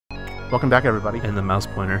Welcome back, everybody. And the mouse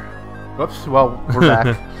pointer. Whoops. Well, we're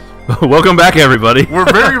back. Welcome back, everybody. We're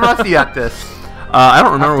very rusty at this. I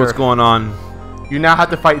don't remember what's going on. You now have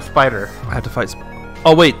to fight Spider. I have to fight.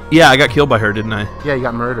 Oh wait, yeah, I got killed by her, didn't I? Yeah, you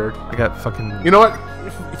got murdered. I got fucking. You know what?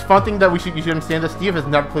 It's fun thing that you should understand that Steve has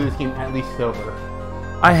never played this game at least sober.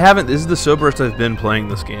 I haven't. This is the soberest I've been playing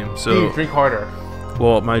this game. So. Steve, drink harder.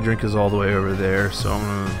 Well, my drink is all the way over there, so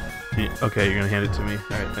I'm gonna. Okay, you're gonna hand it to me.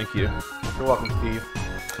 All right, thank you. You're welcome, Steve.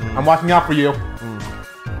 I'm watching out for you.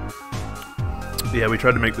 Yeah, we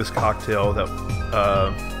tried to make this cocktail that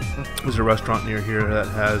there's a restaurant near here that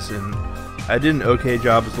has, and I did an okay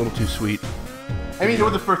job. It's a little too sweet. I mean, it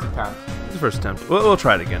was the first attempt. It was the first attempt. We'll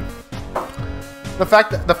try it again. The fact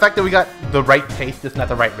that we got the right taste, just not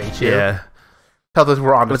the right ratio. Yeah. Tells us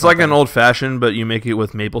we're on to It's something. like an old fashioned, but you make it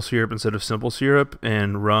with maple syrup instead of simple syrup,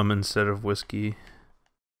 and rum instead of whiskey.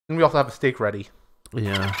 And we also have a steak ready.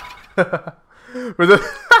 Yeah.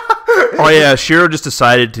 Oh yeah, Shiro just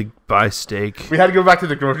decided to buy steak. We had to go back to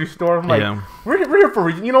the grocery store. I'm like, yeah. we're here for a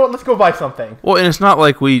reason. You know what? Let's go buy something. Well, and it's not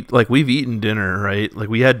like we've eaten dinner, right? Like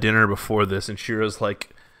we had dinner before this, and Shiro's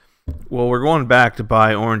like, "Well, we're going back to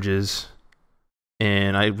buy oranges,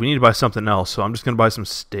 and we need to buy something else, so I'm just gonna buy some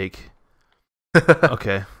steak."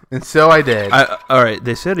 Okay. And so I did. All right.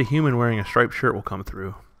 They said a human wearing a striped shirt will come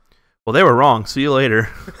through. Well, they were wrong. See you later.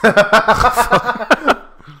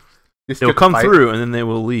 They'll come through and then they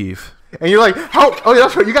will leave. And you're like, how? Oh, yeah,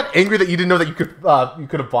 that's right. You got angry that you didn't know that you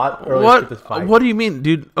could have bought earlier. What do you mean,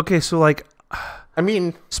 dude? Okay, so like, I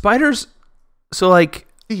mean, spiders. So like,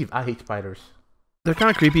 Steve, I hate spiders. They're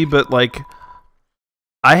kind of creepy, but like,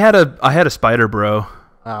 I had a spider bro.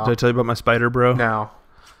 Oh. Did I tell you about my spider bro? No.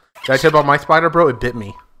 Did I tell you about my spider bro? It bit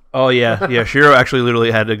me. Oh yeah, yeah. Shiro actually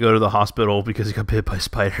literally had to go to the hospital because he got bit by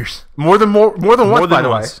spiders. More than once, by the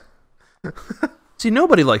way. See,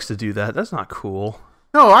 nobody likes to do that. That's not cool.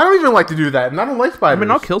 No, I don't even like to do that, and I don't like spiders. I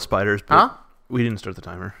mean, I'll kill spiders, but we didn't start the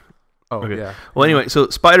timer. Oh, okay. Yeah. Well, anyway, so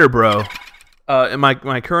Spider Bro, in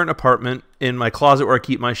my current apartment, in my closet where I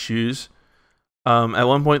keep my shoes, at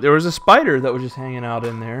one point there was a spider that was just hanging out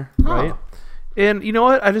in there, right? And you know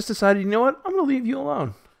what? I just decided, you know what? I'm going to leave you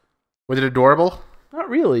alone. Was it adorable? Not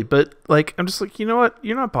really, but like, I'm just like, you know what?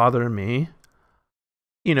 You're not bothering me.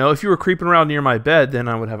 You know, if you were creeping around near my bed, then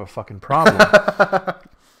I would have a fucking problem.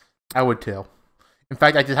 I would too. In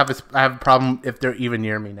fact, I have a problem if they're even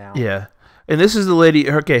near me now. Yeah. And this is the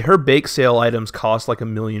lady, okay, her bake sale items cost like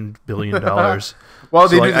 $1 billion. Well,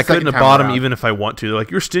 so like, I couldn't have bought them even if I want to. They're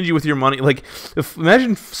like, you're stingy with your money. Like,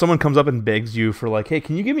 imagine if someone comes up and begs you for like, hey,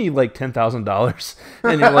 can you give me like $10,000?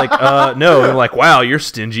 And you're like, no. And they're like, wow, you're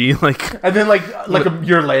stingy. Like, and then like a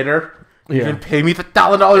year later, you can pay me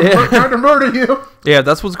 $1,000 for trying to murder you. Yeah,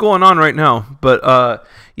 that's what's going on right now. But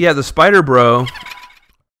yeah, the Spider Bro,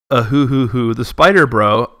 the Spider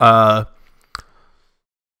Bro,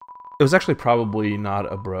 it was actually probably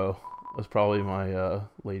not a bro. It was probably my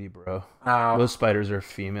lady bro. Those spiders are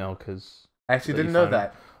female because I actually didn't know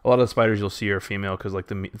that. A lot of the spiders you'll see are female because like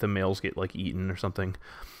the males get like eaten or something.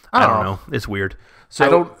 I don't know. It's weird.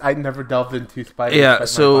 So I never delved into spiders. Yeah,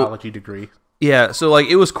 so my biology degree. Yeah, so like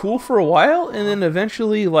it was cool for a while, and then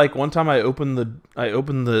eventually, like one time I opened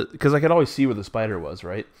the because I could always see where the spider was,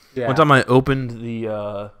 right? Yeah. One time I opened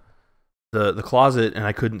the closet and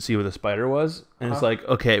I couldn't see where the spider was, and it's like,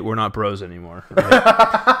 okay, we're not bros anymore.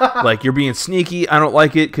 Right? Like you're being sneaky. I don't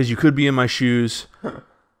like it because you could be in my shoes.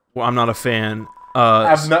 Well, I'm not a fan.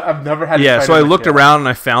 I've never had. Yeah, so I looked around and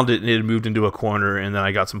I found it, and it had moved into a corner, and then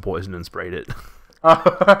I got some poison and sprayed it.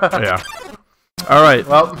 Yeah. All right.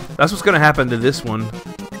 Well, that's what's gonna happen to this one.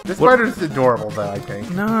 This spider's adorable, though. I think.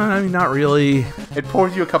 No, I mean not really. It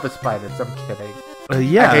pours you a cup of spiders. I'm kidding.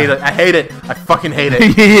 Yeah. I hate it. I fucking hate it.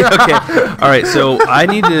 Okay. All right. So I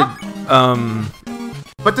need to.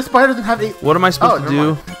 But the spider doesn't have a. What am I supposed to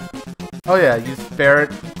do? Oh yeah, you spare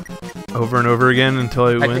it over and over again until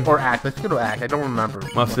I win. Or act. Let's go to act. I don't remember.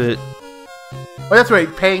 Muff it. Oh, that's right.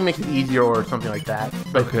 Paying makes it easier or something like that.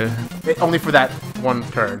 But okay. Only for that one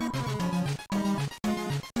turn.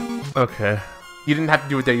 Okay. You didn't have to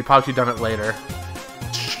do it there. You probably should have done it later.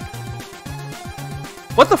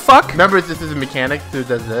 What the fuck? Remember, this is a mechanic who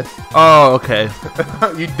does this. Oh, okay.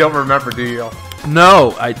 You don't remember, do you?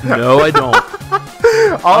 No, I don't.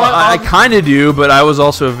 I kind of do, but I was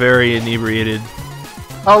also very inebriated.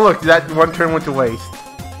 Oh, look, that one turn went to waste.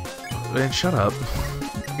 Man, shut up.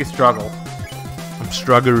 You struggle. I'm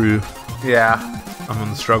struggaroo. Yeah. I'm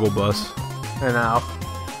on the struggle bus. I know.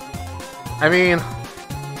 I mean,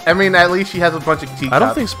 at least she has a bunch of teeth. I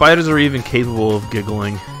don't think spiders are even capable of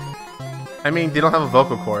giggling. I mean, they don't have a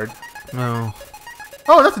vocal cord. No.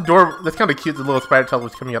 Oh, that's adorable. That's kind of cute. The little spider tells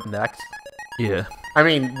what's coming up next. Yeah.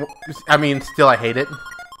 Still I hate it.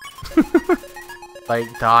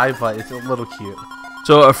 Like die, but it's a little cute.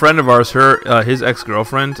 So a friend of ours, his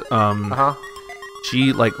ex-girlfriend,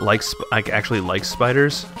 she actually likes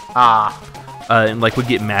spiders. And like would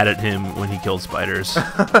get mad at him when he killed spiders.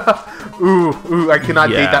 ooh, I cannot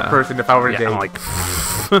date that person if I were to date. I'm like,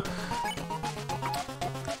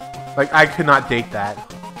 like I could not date that.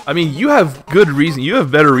 I mean, you have good reason. You have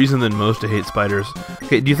better reason than most to hate spiders.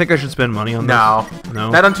 Okay, do you think I should spend money on this? No.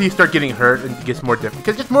 Not until you start getting hurt and it gets more difficult.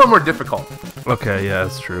 Because it gets more and more difficult. Okay, yeah,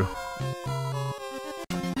 that's true.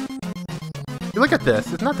 You look at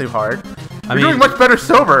this. It's not too hard. You're doing much better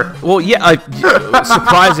sober. Well, yeah,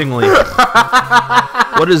 surprisingly.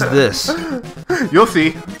 What is this? You'll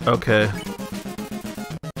see. Okay.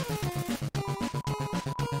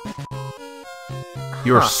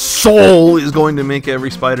 Your soul is going to make every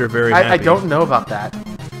spider very happy. I don't know about that.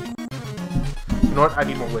 You know what? I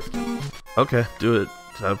need more whiskey. Okay, do it.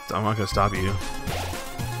 I'm not gonna stop you.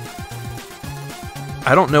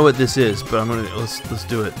 I don't know what this is, but let's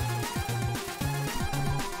do it.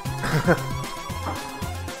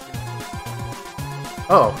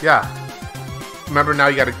 Oh yeah. Remember now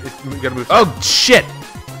you gotta move. Oh shit!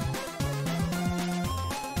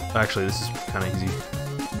 Actually, this is kind of easy.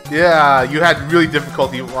 Yeah, you had really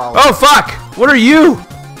difficulty while. Oh fuck! What are you?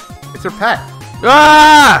 It's her pet.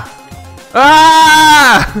 Ah!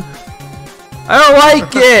 Ah! I don't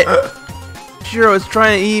like it. Sure, it's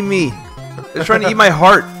trying to eat me. It's trying to eat my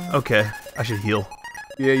heart. Okay, I should heal.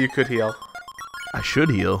 Yeah, you could heal. I should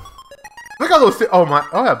heal. Look at those. Oh my!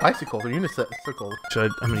 Oh yeah, bicycles or unicycles.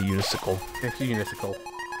 I'm gonna unicycle. It's a unicycle.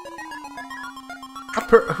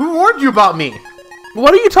 Who warned you about me?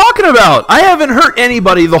 What are you talking about? I haven't hurt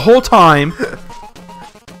anybody the whole time.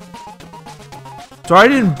 So I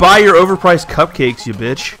didn't buy your overpriced cupcakes, you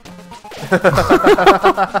bitch.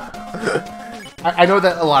 I know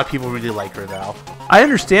that a lot of people really like her though. I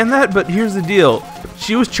understand that, but here's the deal.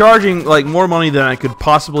 She was charging like more money than I could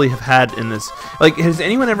possibly have had in this. Like, has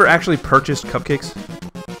anyone ever actually purchased cupcakes?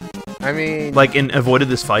 I mean, like, and avoided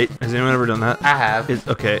this fight? Has anyone ever done that? I have.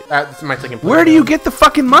 Okay. This is my second. Where do you get the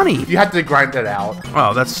fucking money? You have to grind it out.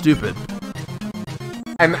 Oh, that's stupid.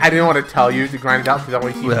 And I didn't want to tell you to grind it out because I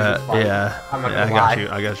want to see you fight. Yeah. I'm not yeah, gonna lie.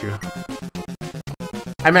 I got you.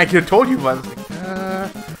 I mean, I could have told you, but I was like,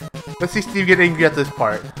 let's see Steve get angry at this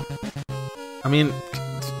part. I mean,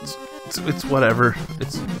 it's whatever.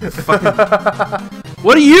 It's fucking.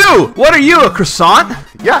 What are you? What are you? A croissant?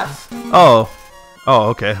 Yes. Oh,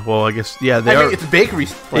 okay. Well, I guess yeah. They are. It's a bakery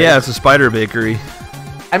place. Yeah, it's a spider bakery.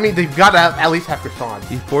 I mean, they've got to at least have croissants.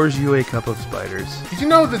 He pours you a cup of spiders. Did you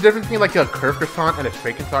know the difference between like a curved croissant and a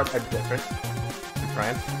straight croissant are different in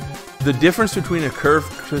France? The difference between a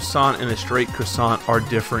curved croissant and a straight croissant are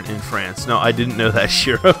different in France. No, I didn't know that,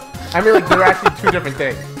 Shiro. I mean, like they're actually two different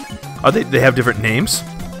things. Are they? They have different names?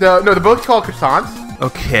 No, they're both called croissants.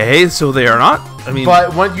 Okay, so they are not. I mean,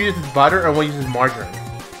 but one uses butter and one uses margarine.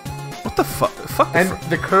 What the fuck? And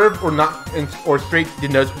the curved or not or straight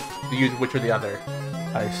denotes to use which or the other.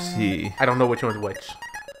 I see. I don't know which one's which.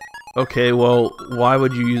 Okay, well, why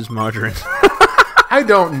would you use margarine? I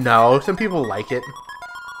don't know. Some people like it.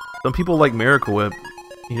 Some people like Miracle Whip.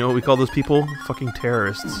 You know what we call those people? Fucking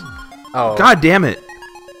terrorists. Oh. God damn it.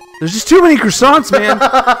 There's just too many croissants, man.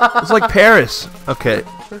 It's like Paris. Okay.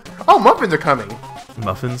 Oh, muffins are coming.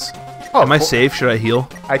 Muffins? Oh, am I safe? Should I heal?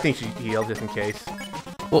 I think she healed just in case.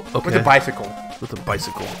 Well, okay. With a bicycle. With a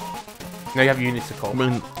bicycle. Now you have a unicycle. I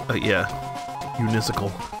mean, yeah.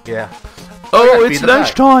 Unicycle. Yeah. Oh, it's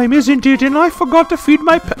lunchtime, isn't it? And I forgot to feed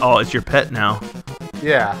my pet. Oh, it's your pet now.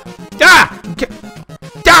 Yeah. Ah!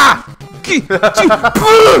 Ah!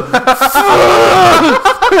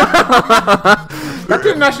 That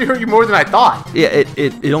didn't actually hurt you more than I thought. Yeah,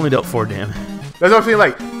 it only dealt 4 damage. That's what I'm saying,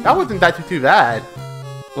 like, that wasn't that too bad.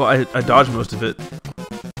 Well, I dodged most of it.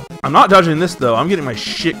 I'm not dodging this, though. I'm getting my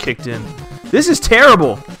shit kicked in. This is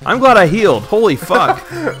terrible. I'm glad I healed. Holy fuck.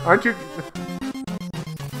 Aren't you... You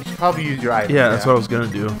should probably use your item. Yeah, that's what I was gonna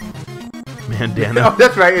do. Bandana. Oh,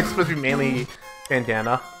 that's right. It's supposed to be mainly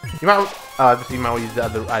bandana. You might want to use the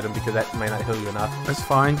other item because that might not heal you enough. That's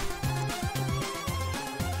fine.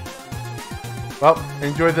 Well,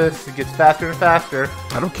 enjoy this. It gets faster and faster.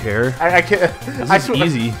 I don't care. I can't. This is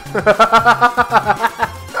easy.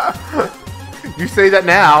 You say that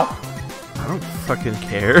now. I don't fucking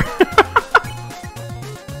care.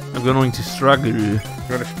 I'm going to struggle. You're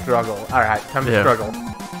going to struggle. Alright, time to struggle.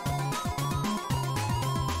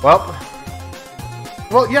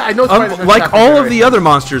 Well, yeah, I know. Like all of the other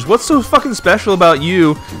monsters, what's so fucking special about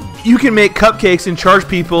you You can make cupcakes and charge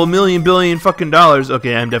people $1 billion fucking dollars.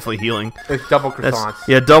 Okay, I'm definitely healing. It's double croissants.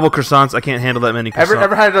 Yeah, double croissants. I can't handle that many croissants.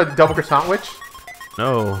 Ever had a double croissant witch?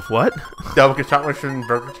 No. What? Double croissant witch from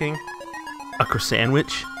Burger King? A croissant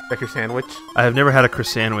sandwich? Like your sandwich? I have never had a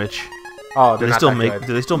croissant sandwich. Oh, do they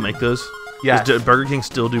still make those? Yes. Does Burger King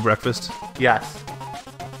still do breakfast? Yes.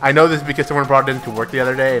 I know this because someone brought it into work the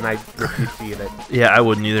other day, and I refused to eat it. Yeah, I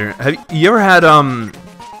wouldn't either. Have you ever had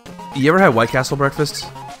White Castle breakfast?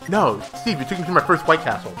 No, Steve, you took me to my first White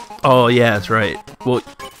Castle. Oh yeah, that's right. Well,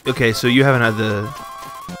 okay, so you haven't had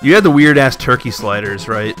you had the weird ass turkey sliders,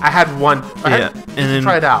 right? I had one. And then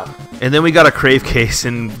try it out. And then we got a crave case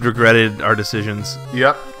and regretted our decisions.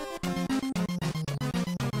 Yep.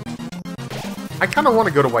 I kind of want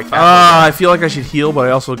to go to White Castle. I feel like I should heal, but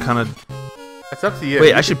I also kind of. It's up to you.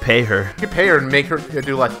 Wait, I should pay her. You can pay her and make her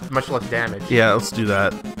do much less damage. Yeah, let's do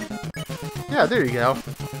that. Yeah, there you go.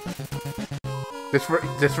 Just for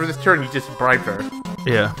this turn, you just bribed her.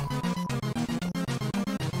 Yeah.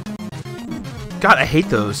 God, I hate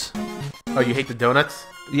those. Oh, you hate the donuts?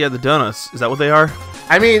 Yeah, the donuts. Is that what they are?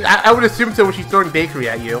 I mean, I would assume so when she's throwing bakery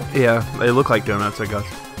at you. Yeah, they look like donuts, I guess.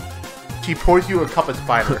 She pours you a cup of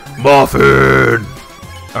spider. Muffin!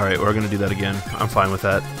 Alright, we're gonna do that again. I'm fine with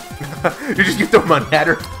that. You just throw money at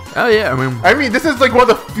her? Oh, yeah, I mean, this is like one of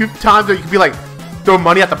the few times that you can be like, throw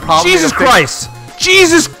money at the problem. Jesus Christ!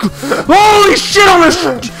 Jesus! Holy shit on this!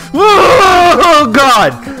 Oh,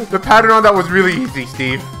 God! The pattern on that was really easy,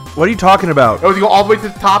 Steve. What are you talking about? It was you go all the way to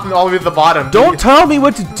the top and all the way to the bottom. Don't tell me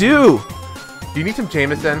what to do! Do you need some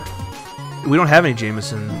Jameson? We don't have any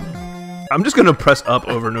Jameson. I'm just gonna press up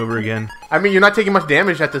over and over again. I mean, you're not taking much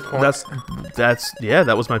damage at this point. Yeah,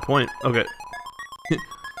 that was my point. Okay.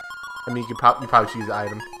 I mean, you probably should use the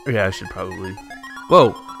item. Yeah, I should probably.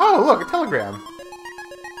 Whoa. Oh, look, a telegram.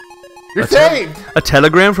 You're saved! A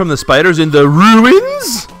telegram from the spiders in the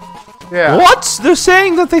ruins? Yeah. What? They're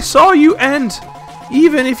saying that they saw you and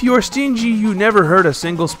even if you are stingy, you never hurt a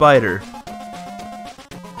single spider.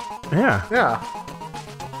 Yeah. Yeah.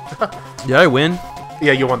 Did I win?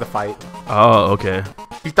 Yeah, you won the fight. Oh, okay.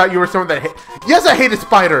 You thought you were someone that Yes, I hated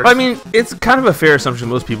spiders! I mean, it's kind of a fair assumption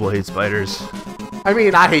most people hate spiders. I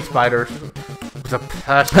mean, I hate spiders. It's a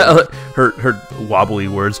passion. her wobbly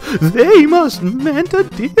words. They must meant a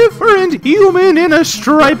different human in a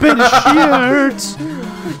striped shirt.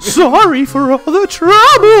 Sorry for all the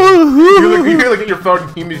trouble. You look at your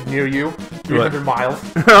phone, humans near you, 300 miles.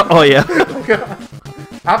 Oh, yeah.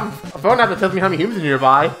 A phone app that tells me how many humans are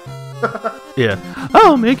nearby. Yeah.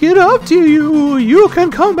 I'll make it up to you. You can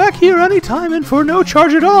come back here anytime and for no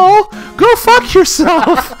charge at all. Go fuck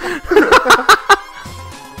yourself.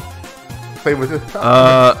 Play with it.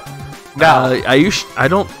 No. I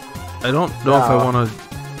don't know if I want to.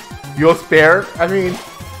 You'll spare? I mean,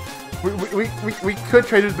 we could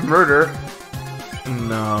trade it to murder.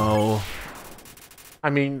 No. I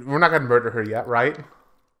mean, we're not gonna murder her yet, right?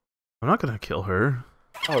 I'm not gonna kill her.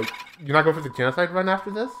 Oh, you're not going for the genocide run after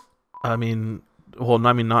this? I mean, well,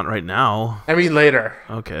 I mean, not right now. I mean, later.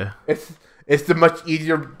 Okay. It's the much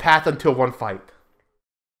easier path until one fight.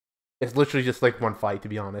 It's literally just like one fight, to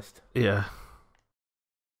be honest. Yeah.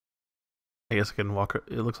 I guess I can walk.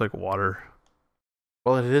 It looks like water.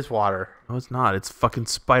 Well, it is water. No, it's not. It's fucking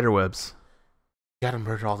spider webs. You gotta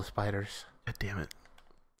murder all the spiders. God damn it.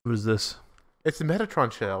 Who is this? It's the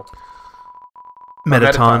Metatron show.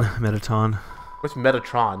 Mettaton. What's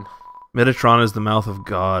Metatron? Metatron is the mouth of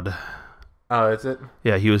God. Oh, is it?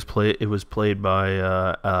 Yeah, it was played by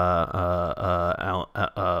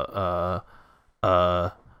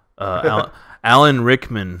Alan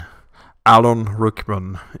Rickman. Alan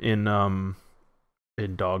Rickman in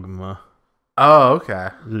Dogma. Oh, okay.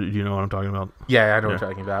 Do you know what I'm talking about? Yeah, I know what you're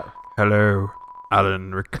talking about. Hello,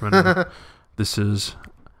 Alan Rickman. This is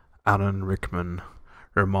Alan Rickman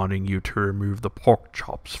reminding you to remove the pork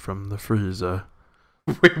chops from the freezer.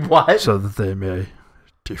 Wait, what? So that they may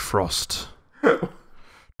defrost.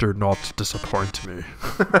 Do not disappoint me.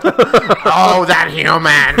 Oh, that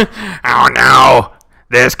human! Oh no!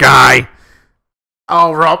 This guy!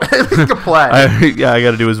 Oh, Rob, it's a play. I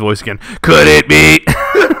gotta do his voice again. Could it be?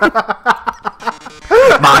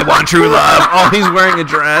 My one true love. Oh, he's wearing a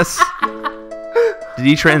dress. Did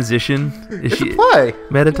he transition? Is It's a play.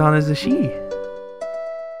 Mettaton is a she.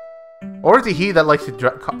 Or is it he that likes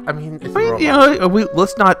to I mean, it's a robot. You know,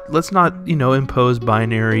 let's not impose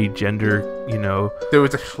binary gender. There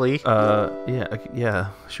was a Schlee. Yeah,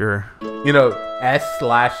 sure.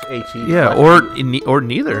 S/HE. Yeah, or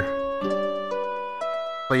neither.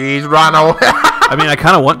 Please run away. I mean, I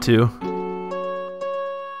kind of want to.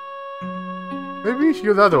 Maybe You should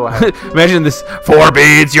go the other way. Imagine this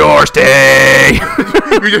forbids your stay.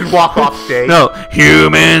 You just walk off stage. No,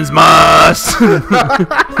 humans must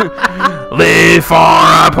live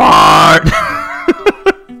far apart.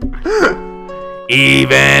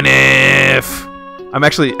 Even if I'm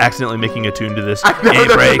actually accidentally making a tune to this.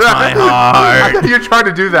 It breaks my heart. I thought you were trying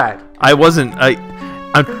to do that. I wasn't.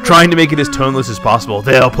 I'm trying to make it as toneless as possible.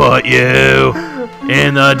 They'll put you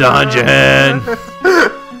in the dungeon.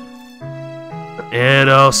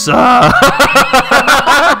 It'll suck.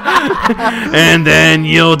 And then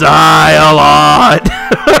you'll die a lot.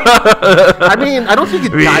 I mean, I don't think you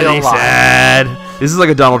really die a lot. Sad. This is like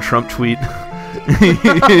a Donald Trump tweet.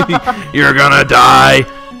 You're gonna die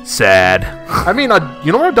sad. I mean,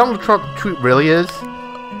 you know what a Donald Trump tweet really is?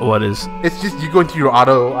 What is? It's just you go into your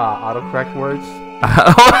autocorrect words.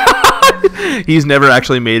 He's never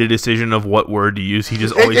actually made a decision of what word to use. He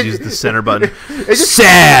just always uses the center button. Just,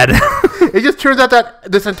 sad. It just turns out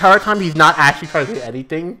that this entire time he's not actually trying to say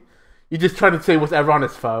anything. He's just trying to say whatever on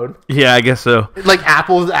his phone. Yeah, I guess so. Like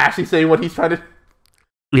Apple's actually saying what he's trying to.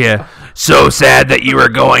 Yeah. So sad that you are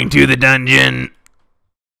going to the dungeon.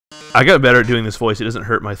 I got better at doing this voice. It doesn't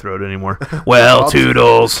hurt my throat anymore. Well,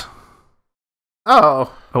 Toodles.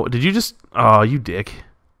 Oh. Oh, did you just... Oh, you dick.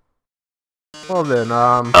 Well then,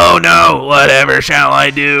 Oh no, whatever shall I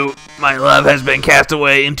do? My love has been cast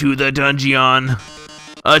away into the dungeon.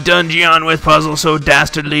 A dungeon with puzzles so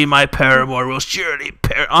dastardly my paramour will surely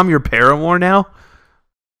I'm your paramour now?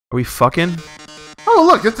 Are we fucking? Oh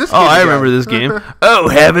look, it's this game. Oh, I remember this game. Oh,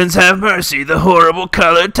 heavens have mercy, the horrible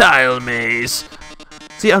colored tile maze.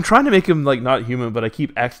 See, I'm trying to make him, like, not human, but I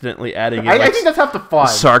keep accidentally adding in, I think that's half the fun.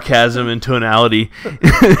 Sarcasm and tonality.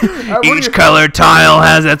 Each colored tile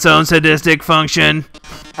has its own sadistic function.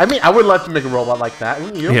 I mean, I would love to make a robot like that,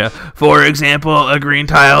 wouldn't you? Yeah. For example, a green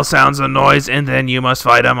tile sounds a noise, and then you must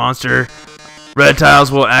fight a monster. Red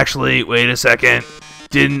tiles will actually... Wait a second.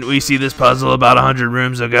 Didn't we see this puzzle about 100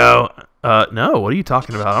 rooms ago? No. What are you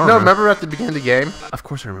talking about? I don't remember at the beginning of the game? Of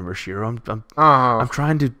course I remember, Shiro. I'm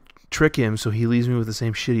trying to trick him so he leaves me with the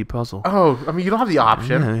same shitty puzzle. Oh, I mean, you don't have the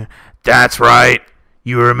option. Yeah. That's right.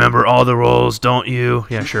 You remember all the rules, don't you?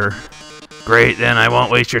 Yeah, sure. Great, then I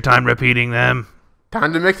won't waste your time repeating them.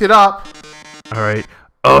 Time to mix it up. All right.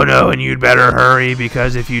 Oh no, and you'd better hurry,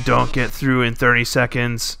 because if you don't get through in 30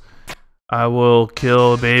 seconds, I will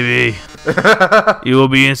kill a baby. You will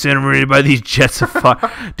be incinerated by these jets of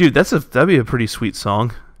fire. Dude, that'd be a pretty sweet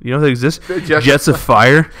song. You know that exists? Jets of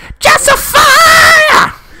fire. Jets of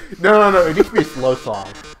fire! No. It needs to be a slow song.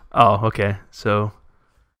 Oh, okay. So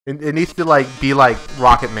it needs to be like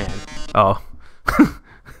Rocket Man. Oh. You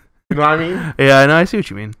know what I mean? Yeah, I know. I see what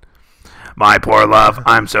you mean. My poor love,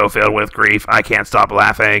 I'm so filled with grief, I can't stop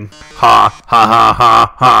laughing. Ha, ha, ha,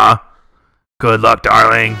 ha, ha. Good luck,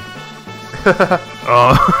 darling.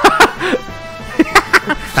 Oh.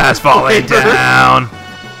 Has fallen down.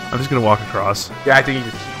 I'm just going to walk across. Yeah, I think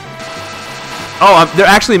you just... Oh, they're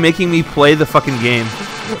actually making me play the fucking game.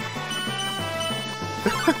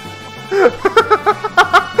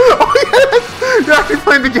 Oh, yes! You're actually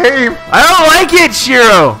playing the game! I don't like it,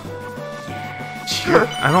 Shiro!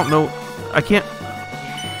 I don't know. I can't.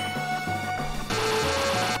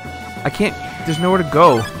 There's nowhere to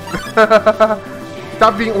go.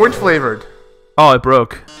 Stop being orange flavored. Oh, it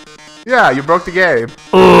broke. Yeah, you broke the game.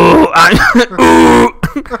 Ooh,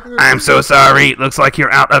 I'm so sorry. Looks like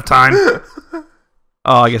you're out of time.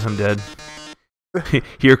 Oh, I guess I'm dead.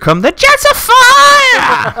 Here come the jets of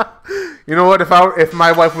fire! You know what? If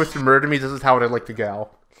my wife was to murder me, this is how I'd like to go.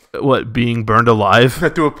 What, being burned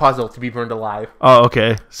alive? Do a puzzle to be burned alive. Oh,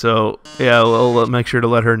 okay. So, yeah, we'll make sure to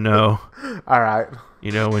let her know. Alright.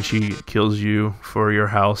 You know, when she kills you for your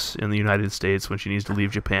house in the United States, when she needs to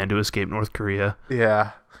leave Japan to escape North Korea.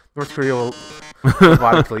 Yeah. North Korea will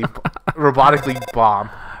robotically bomb.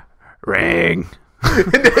 Ring.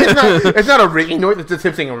 It's not a ringing noise, it's just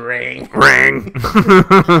him saying a ring. Ring. Is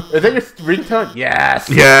that your ringtone? Yes.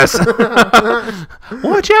 Yes.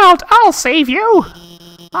 Watch out, I'll save you.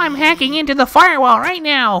 I'm hacking into the firewall right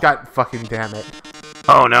now. God fucking damn it.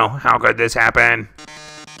 Oh no, how could this happen?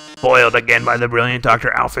 Foiled again by the brilliant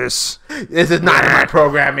Dr. Alphys. This is not my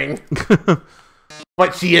programming.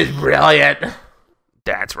 But she is brilliant.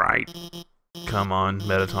 That's right. Come on,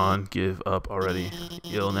 Metaton, give up already.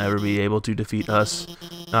 You'll never be able to defeat us.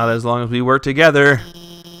 Not as long as we work together.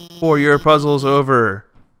 For your puzzle's over.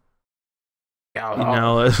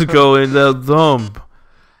 Now let's go in the dome.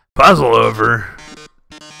 Puzzle over.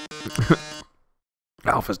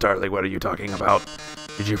 Alphys, darling, what are you talking about?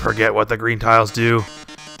 Did you forget what the green tiles do?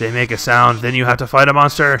 They make a sound, then you have to fight a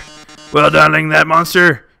monster. Well, darling, that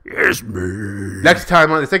monster Yes, me. Next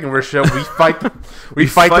time on the second verse show, we fight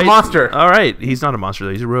the monster. All right, he's not a monster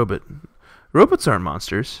though. He's a robot. Robots aren't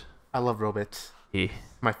monsters. I love robots. Yeah.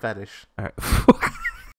 My fetish. All right.